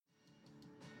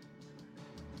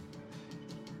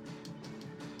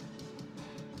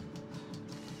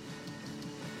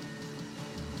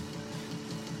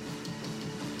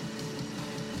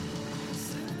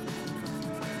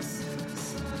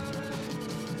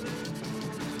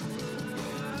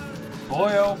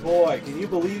Boy, oh boy, can you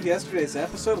believe yesterday's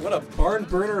episode? What a barn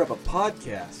burner of a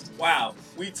podcast. Wow,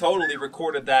 we totally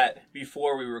recorded that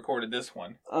before we recorded this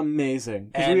one. Amazing.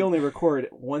 Because we only record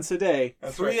once a day.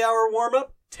 That's 3-hour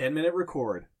warm-up, 10-minute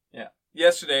record. Yeah.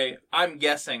 Yesterday, I'm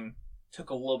guessing, took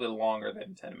a little bit longer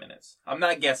than 10 minutes. I'm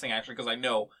not guessing, actually, because I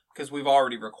know, because we've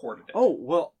already recorded it. Oh,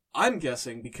 well, I'm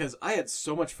guessing because I had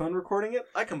so much fun recording it,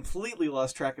 I completely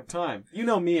lost track of time. You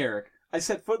know me, Eric. I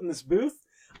set foot in this booth.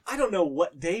 I don't know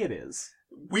what day it is.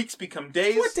 Weeks become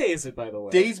days. What day is it, by the way?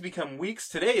 Days become weeks.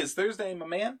 Today is Thursday, my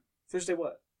man. Thursday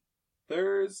what?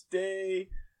 Thursday.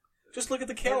 Just look at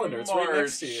the calendar. It's right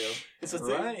next to you. It's a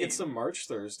thing. Right. It's a March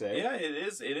Thursday. Yeah, it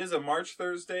is. It is a March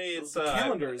Thursday. It's the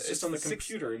calendar is just on the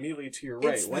computer immediately to your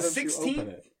right. Why don't you open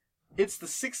it? It's the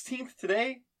 16th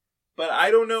today, but I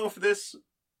don't know if this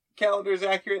calendar is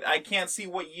accurate. I can't see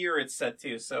what year it's set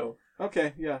to, so...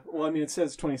 Okay, yeah. Well, I mean, it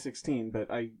says 2016, but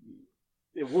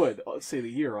it would say the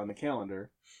year on the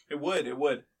calendar. It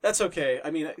would. That's okay.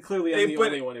 I mean, clearly I'm the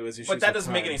only one who has issues with But that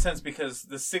doesn't time. make any sense because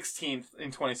the 16th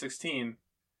in 2016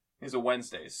 is a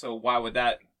Wednesday, so why would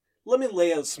that... Let me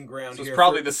lay out some ground So here. it's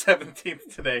probably the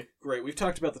 17th today. Great. We've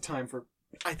talked about the time for,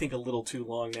 I think, a little too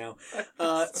long now.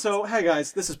 So, hi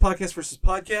guys. This is Podcast versus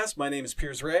Podcast. My name is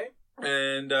Piers Ray.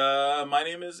 And my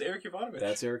name is Eric Ivanovich.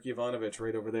 That's Eric Ivanovich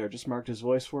right over there. Just marked his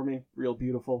voice for me. Real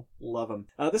beautiful. Love him.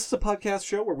 This is a podcast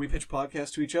show where we pitch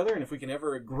podcasts to each other, and if we can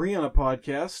ever agree on a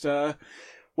podcast,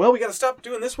 well, we got to stop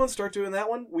doing this one, start doing that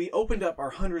one. We opened up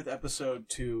our 100th episode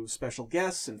to special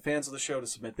guests and fans of the show to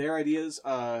submit their ideas.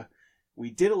 We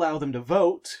did allow them to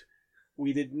vote.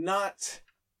 We did not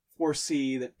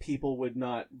foresee that people would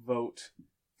not vote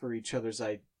for each other's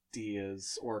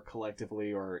ideas or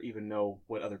collectively or even know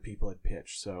what other people had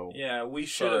pitched. So yeah, we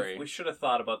should have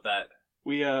thought about that.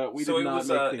 We so did not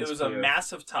make things it was clear. a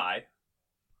massive tie.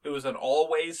 It was an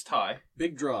always tie.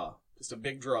 Big draw. Just a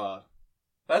big draw.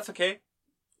 That's okay.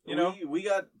 You know, we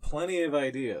got plenty of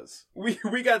ideas.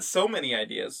 We got so many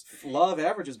ideas. Law of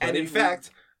averages, buddy. And in fact,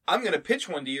 I'm going to pitch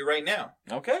one to you right now.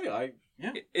 Okay,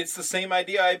 It's the same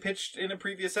idea I pitched in a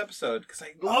previous episode because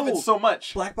I love it so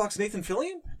much. Black Box Nathan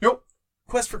Fillion? Nope.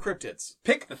 Quest for Cryptids.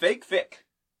 Pick the fake fic.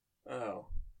 Oh.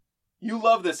 You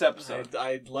love this episode.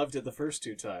 I loved it the first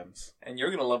 2 times. And you're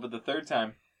going to love it the third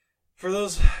time. For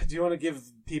those, do you want to give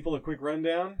people a quick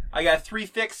rundown? I got 3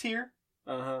 fics here.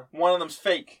 Uh-huh. One of them's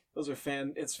fake. Those are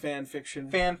it's fan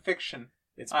fiction. Fan fiction.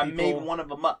 I made one of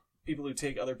them up. People who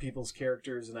take other people's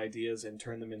characters and ideas and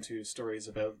turn them into stories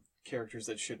about characters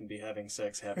that shouldn't be having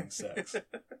sex.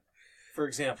 For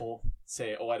example,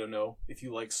 say, I don't know, if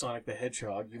you like Sonic the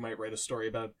Hedgehog, you might write a story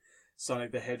about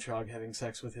Sonic the Hedgehog having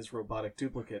sex with his robotic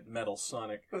duplicate, Metal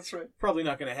Sonic. That's right. Probably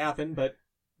not going to happen, but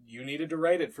you needed to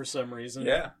write it for some reason.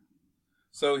 Yeah.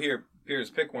 So here, Piers,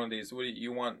 pick one of these. What do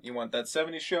you want? You want that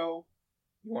 70s show?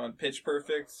 You want Pitch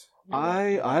Perfect?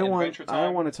 I want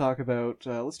to talk about,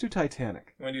 let's do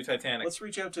Titanic. You want to do Titanic?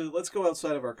 Let's go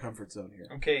outside of our comfort zone here.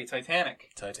 Okay,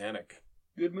 Titanic.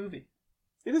 Good movie.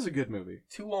 It is a good movie.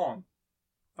 Too long.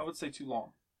 I would say too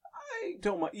long. I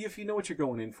don't mind. If you know what you're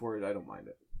going in for, I don't mind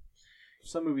it.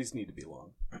 Some movies need to be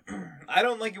long. I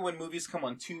don't like it when movies come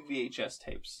on 2 VHS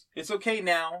tapes. It's okay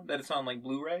now that it's on like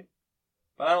Blu-ray,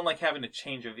 but I don't like having to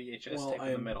change a VHS tape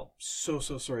in the middle. So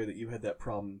sorry that you had that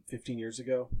problem 15 years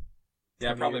ago.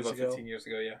 Yeah, probably about 15 years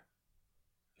ago, yeah.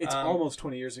 It's almost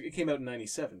 20 years ago. It came out in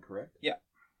 97, correct? Yeah.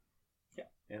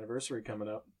 Anniversary coming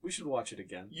up. We should watch it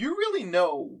again. You really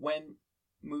know when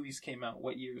movies came out,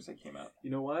 what years they came out.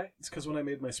 You know why? It's because when I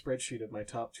made my spreadsheet of my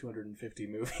top 250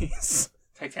 movies...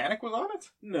 Titanic was on it?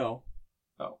 No.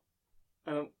 Oh.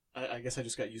 I guess I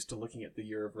just got used to looking at the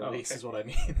year of release is what I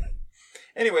mean.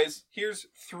 Anyways, here's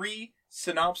 3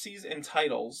 synopses and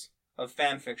titles of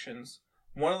fan fictions.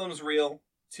 One of them is real,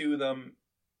 2 of them...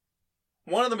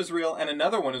 One of them is real, and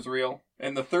another one is real,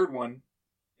 and the third one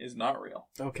is not real.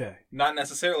 Okay. Not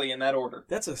necessarily in that order.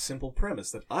 That's a simple premise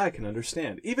that I can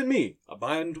understand. Even me, a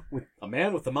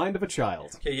man with the mind of a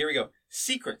child. Okay, here we go.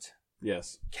 Secret.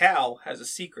 Yes. Cal has a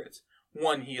secret.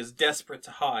 One he is desperate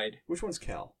to hide. Which one's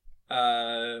Cal?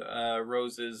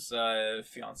 Rose's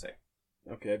fiance.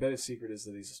 Okay, I bet his secret is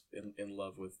that he's in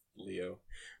love with Leo.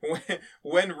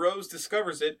 When Rose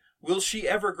discovers it, will she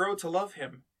ever grow to love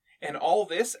him? And all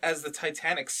this as the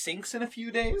Titanic sinks in a few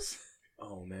days?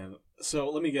 Oh, man. So,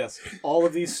 let me guess. All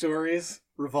of these stories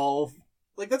revolve...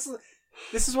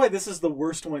 This is why this is the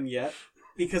worst one yet.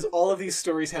 Because all of these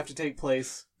stories have to take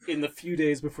place in the few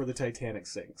days before the Titanic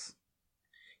sinks.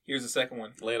 Here's the second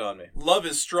one. Lay it on me. Love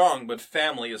is strong, but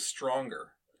family is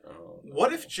stronger. Oh, no.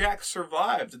 What if Jack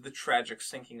survived the tragic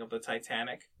sinking of the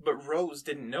Titanic, but Rose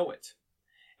didn't know it?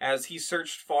 As he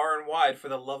searched far and wide for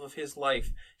the love of his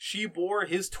life, she bore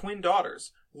his twin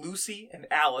daughters, Lucy and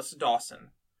Alice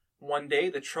Dawson. One day,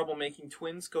 the troublemaking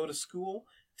twins go to school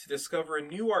to discover a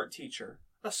new art teacher,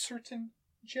 a certain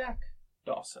Jack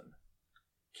Dawson.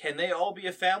 Can they all be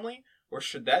a family, or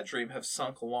should that dream have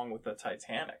sunk along with the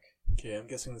Titanic? Okay, I'm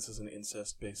guessing this is an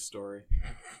incest-based story.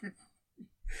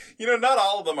 Not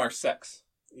all of them are sex.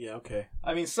 Yeah, okay.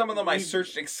 I mean, some of them I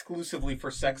searched exclusively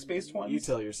for sex-based ones. You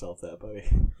tell yourself that, buddy.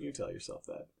 You tell yourself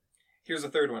that. Here's a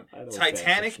third one.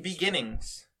 Titanic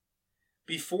Beginnings.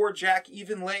 Before Jack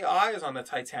even lay eyes on the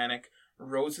Titanic,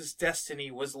 Rose's destiny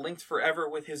was linked forever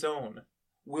with his own.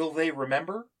 Will they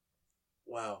remember?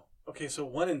 Wow. Okay, so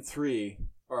 1 and 3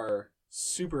 are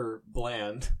super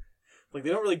bland. Like, they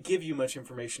don't really give you much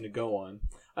information to go on.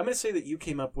 I'm going to say that you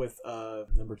came up with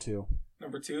number 2.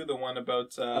 Number 2, the one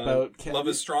about love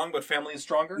is strong, but family is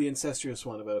stronger? The incestuous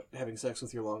one about having sex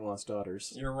with your long-lost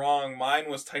daughters. You're wrong. Mine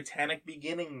was Titanic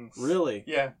Beginnings. Really?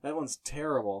 Yeah. That one's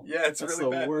terrible. Yeah, it's That's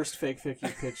really bad. That's the worst fake fic you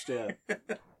pitched in.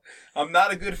 I'm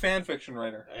not a good fan fiction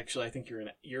writer. Actually, I think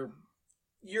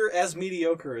you're as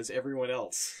mediocre as everyone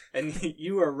else. And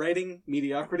you are writing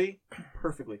mediocrity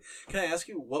perfectly. Can I ask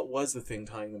you, what was the thing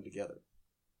tying them together?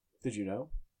 Did you know?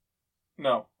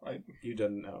 No. You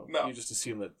didn't know. No. You just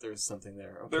assumed that there's something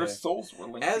there. Okay. Their souls were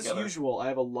linked As together. usual, I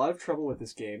have a lot of trouble with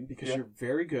this game because you're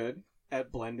very good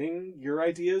at blending your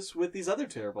ideas with these other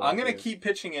terrible I'm ideas. going to keep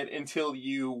pitching it until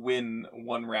you win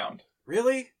one round.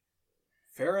 Really?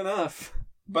 Fair enough.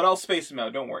 But I'll space them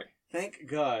out, don't worry. Thank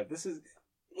God.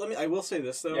 I will say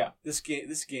this, though. Yeah. This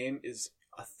game is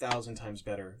 1,000 times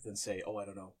better than, say,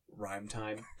 Rhyme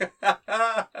Time.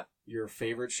 Your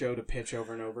favorite show to pitch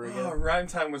over and over again. Oh, Rhyme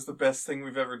Time was the best thing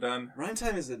we've ever done. Rhyme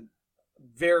Time is a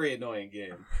very annoying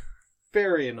game.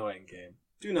 Very annoying game.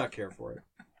 Do not care for it.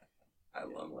 I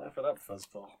love Laugh it up,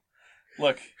 Fuzzball.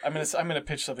 Look, I'm gonna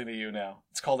pitch something to you now.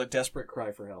 It's called a Desperate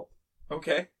cry for help.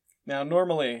 Okay. Now,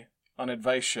 normally on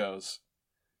advice shows,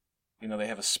 they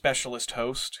have a specialist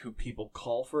host who People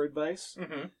call for advice.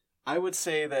 Mm-hmm. I would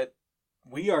say that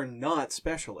we are not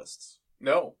specialists.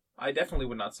 No, I definitely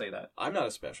would not say that. I'm not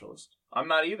a specialist. I'm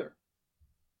not either.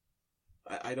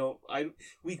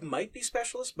 We might be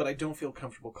specialists, but I don't feel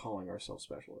comfortable calling ourselves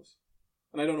specialists.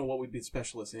 And I don't know what we'd be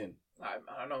specialists in. I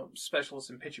don't know, specialists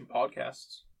in pitching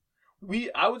podcasts.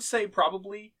 I would say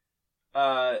probably,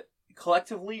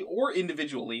 collectively or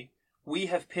individually, we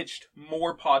have pitched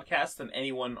more podcasts than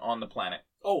anyone on the planet.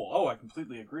 Oh, I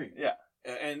completely agree. Yeah.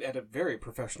 And at a very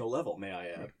professional level, may I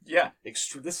add. Yeah.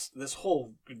 This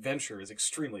whole adventure is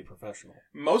extremely professional.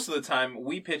 Most of the time,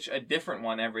 we pitch a different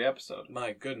one every episode.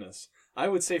 My goodness. I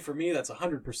would say for me, that's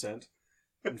 100%.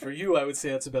 And for you, I would say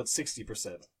that's about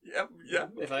 60%. Yep, yeah.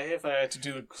 If I had to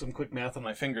do some quick math on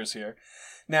my fingers here.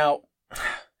 Now,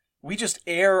 we just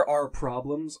air our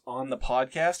problems on the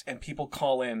podcast, and people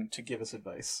call in to give us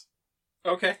advice.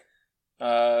 Okay.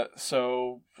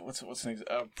 So what's an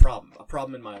a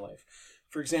problem in my life.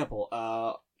 For example,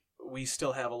 we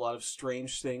still have a lot of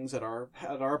strange things at our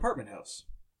apartment house.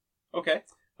 Okay.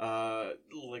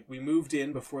 Like we moved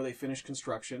in before they finished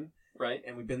construction. Right.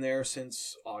 And we've been there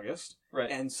since August.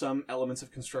 Right. And some elements of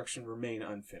construction remain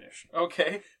unfinished.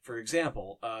 Okay. For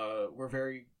example,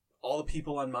 all the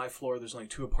people on my floor, there's only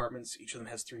 2 apartments. Each of them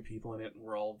has 3 people in it, and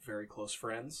we're all very close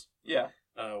friends. Yeah.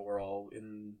 We're all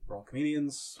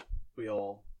comedians. We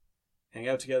all hang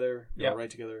out together. We all write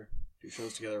together, do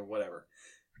shows together, whatever.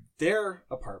 Their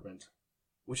apartment,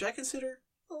 which I consider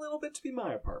a little bit to be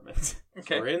my apartment.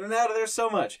 Okay. We're in and out of there so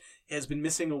much. It has been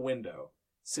missing a window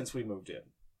since we moved in.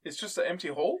 It's just an empty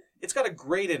hole? It's got a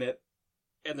grate in it,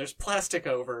 and there's plastic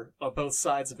over on both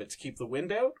sides of it to keep the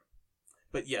wind out.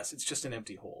 But yes, it's just an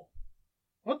empty hole.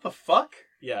 What the fuck?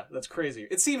 Yeah, that's crazy.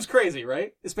 It seems crazy,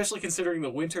 right? Especially considering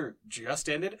the winter just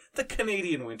ended. The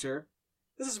Canadian winter.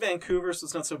 This is Vancouver, so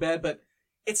it's not so bad, but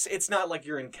it's not like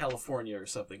you're in California or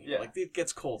something. Yeah. Like, it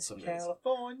gets cold some days.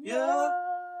 California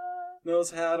knows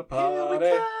how to party. Here we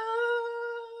come.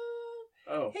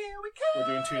 Oh, Here we come. we're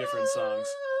doing 2 different songs.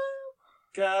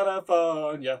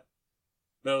 California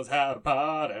knows how to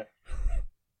party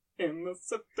in the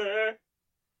city.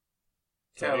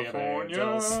 California.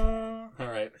 All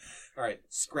right.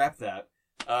 Scrap that.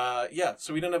 Yeah.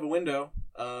 So we don't have a window.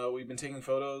 We've been taking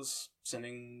photos,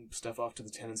 sending stuff off to the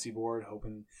tenancy board,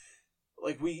 hoping.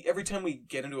 Like every time we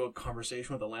get into a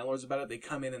conversation with the landlords about it, they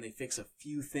come in and they fix a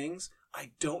few things.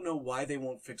 I don't know why they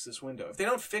won't fix this window. If they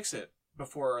don't fix it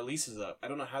before our lease is up, I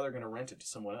don't know how they're going to rent it to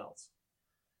someone else.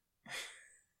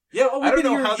 Yeah, I don't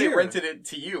know how they rented it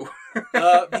to you.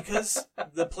 Because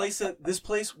this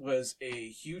place was a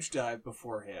huge dive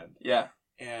beforehand. Yeah.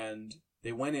 And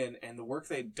they went in, and the work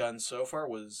they'd done so far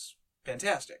was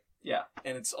fantastic. Yeah.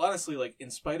 And it's honestly, like,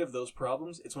 in spite of those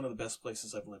problems, it's one of the best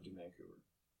places I've lived in Vancouver.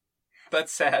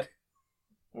 That's sad.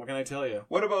 What can I tell you?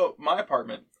 What about my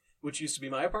apartment? Which used to be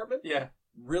my apartment? Yeah.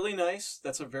 Really nice.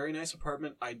 That's a very nice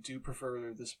apartment. I do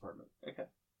prefer this apartment. Okay.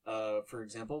 For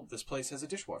example, this place has a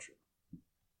dishwasher.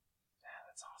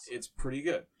 That's awesome. It's pretty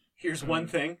good. Here's one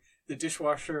thing. The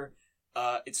dishwasher,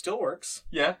 it still works.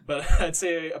 Yeah. But I'd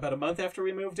say about a month after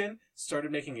we moved in,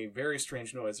 started making a very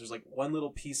strange noise. There's like one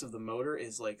little piece of the motor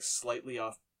is like slightly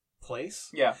off place.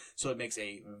 Yeah. So it makes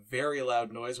a very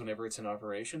loud noise whenever it's in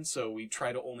operation. So we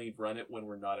try to only run it when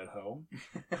we're not at home.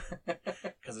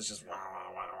 Because it's just...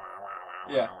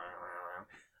 Yeah.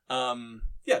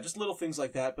 Yeah, just little things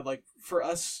like that. But like for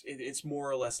us, it's more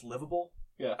or less livable.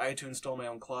 Yeah. I had to install my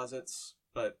own closets,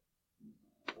 but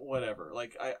whatever.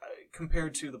 Like I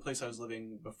compared to the place I was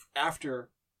living after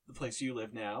the place you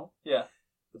live now. Yeah.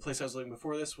 The place I was living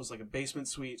before this was like a basement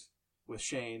suite with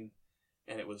Shane,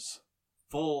 and it was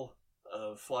full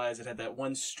of flies. It had that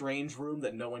one strange room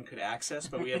that no one could access,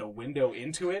 but we had a window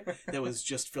into it that was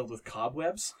just filled with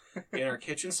cobwebs in our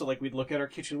kitchen. So like we'd look at our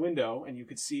kitchen window and you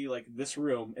could see like this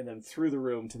room and then through the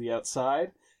room to the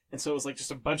outside. And so it was like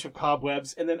just a bunch of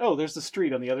cobwebs, and then, oh, there's the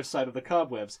street on the other side of the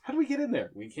cobwebs. How do we get in there?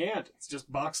 We can't. It's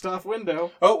just boxed off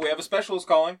window. Oh, we have a specialist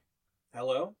calling.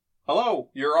 Hello? Hello,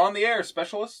 you're on the air,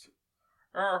 specialist.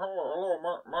 Hello.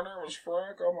 My name is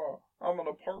Frank. I'm an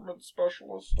apartment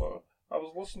specialist. I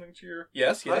was listening to your...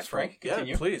 Yes, Hi, Frank.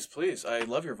 Continue. Yeah, please. I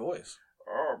love your voice.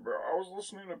 I was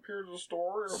listening to Piers'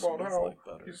 story about Smells how like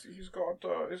butter. he's got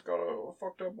a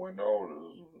fucked up window.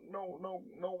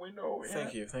 No window.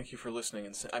 Thank you for listening,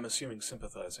 and I'm assuming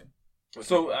sympathizing.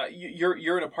 So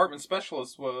you're an apartment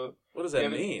specialist. What does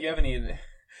that mean? You have any?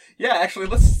 Yeah, actually,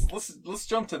 let's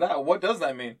jump to that. What does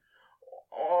that mean?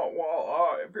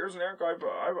 Piers and Eric,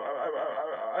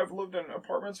 I've lived in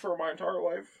apartments for my entire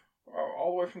life,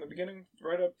 all the way from the beginning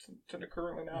right up to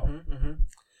currently now.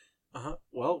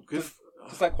 Well, good.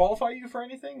 Does that qualify you for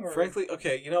anything? Or? Frankly,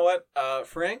 okay. You know what,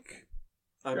 Frank?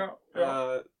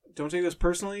 Don't take this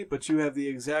personally, but you have the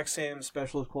exact same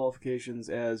specialist qualifications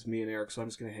as me and Eric, so I'm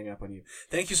just going to hang up on you.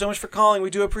 Thank you so much for calling. We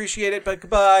do appreciate it, but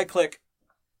goodbye. Click.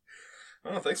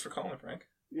 Oh, thanks for calling, Frank.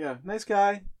 Yeah, nice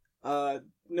guy.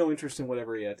 No interest in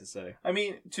whatever he had to say. I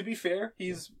mean, to be fair,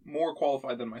 he's more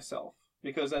qualified than myself,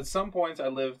 because at some point I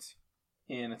lived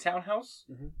in a townhouse,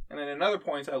 and at another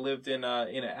point I lived in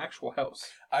an actual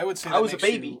house. I would say I was a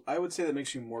baby. I would say that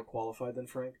makes you more qualified than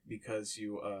Frank because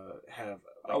you have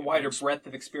a wider breadth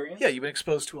of experience. Yeah, you've been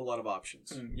exposed to a lot of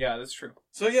options. Yeah, that's true.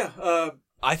 So yeah,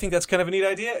 I think that's kind of a neat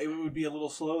idea. It would be a little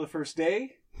slow the first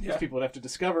day because people would have to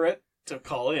discover it to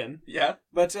call in. Yeah,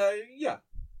 but yeah,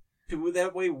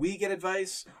 that way we get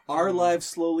advice. Our lives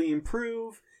slowly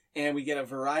improve, and we get a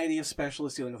variety of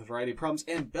specialists dealing with a variety of problems.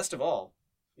 And best of all,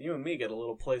 you and me get a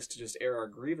little place to just air our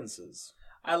grievances.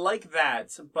 I like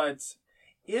that, but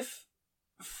if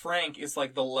Frank is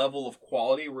like the level of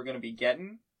quality we're going to be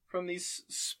getting from these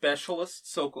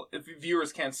specialists, so if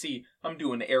viewers can't see, I'm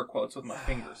doing air quotes with my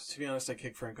fingers. To be honest, I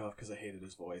kicked Frank off because I hated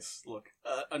his voice. Look,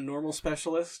 a normal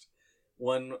specialist,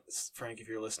 Frank, if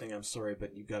you're listening, I'm sorry,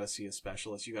 but you got to see a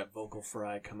specialist. You got vocal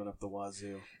fry coming up the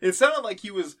wazoo. It sounded like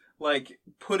he was like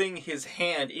putting his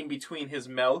hand in between his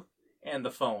mouth and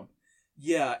the phone.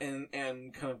 Yeah, and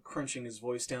kind of crunching his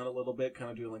voice down a little bit,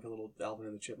 kind of doing like a little Alvin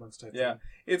and the Chipmunks type thing.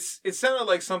 It sounded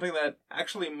like something that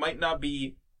actually might not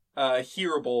be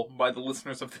hearable by the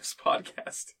listeners of this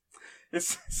podcast. It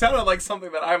sounded like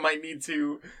something that I might need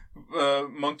to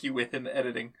monkey with in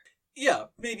editing. Yeah,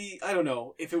 maybe, I don't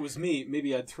know, if it was me,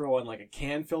 maybe I'd throw on like a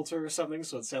can filter or something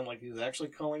so it sounded like he was actually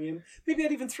calling in. Maybe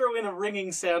I'd even throw in a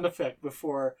ringing sound effect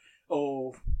before,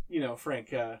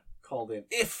 Frank called in.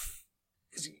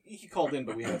 Because he called in,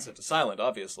 but we had it set to silent,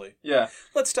 obviously. Yeah.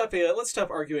 Let's stop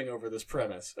arguing over this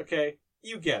premise, okay?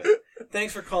 You get it.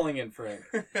 Thanks for calling in, Frank.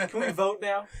 Can we vote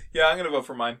now? Yeah, I'm going to vote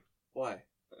for mine. Why?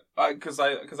 Because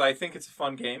I think it's a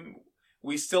fun game.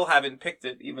 We still haven't picked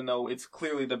it, even though it's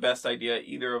clearly the best idea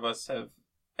either of us have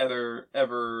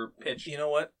ever pitched. You know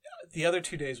what? The other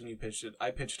 2 days when you pitched it,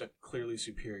 I pitched a clearly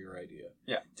superior idea.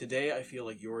 Yeah. Today, I feel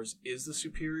like yours is the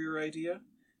superior idea,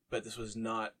 but this was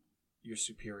not your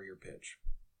superior pitch.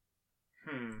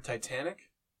 Titanic?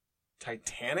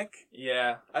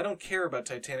 Yeah. I don't care about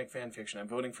Titanic fanfiction. I'm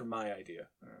voting for my idea.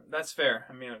 That's fair.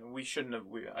 I mean, I shouldn't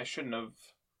have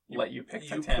let you pick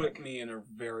Titanic. You put me in a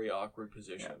very awkward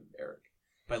position, Eric,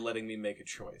 by letting me make a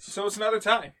choice. So it's another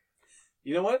tie.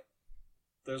 You know what?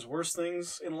 There's worse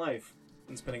things in life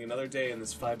than spending another day in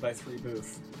this 5x3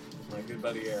 booth with my good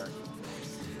buddy Eric.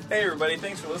 Hey everybody,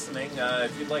 thanks for listening.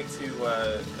 If you'd like to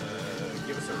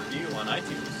give us a review on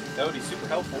iTunes, that would be super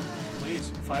helpful. Please Please.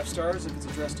 5 stars if it's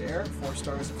addressed to Eric, 4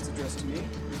 stars if it's addressed to me.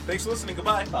 Thanks for listening.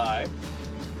 Goodbye. Bye.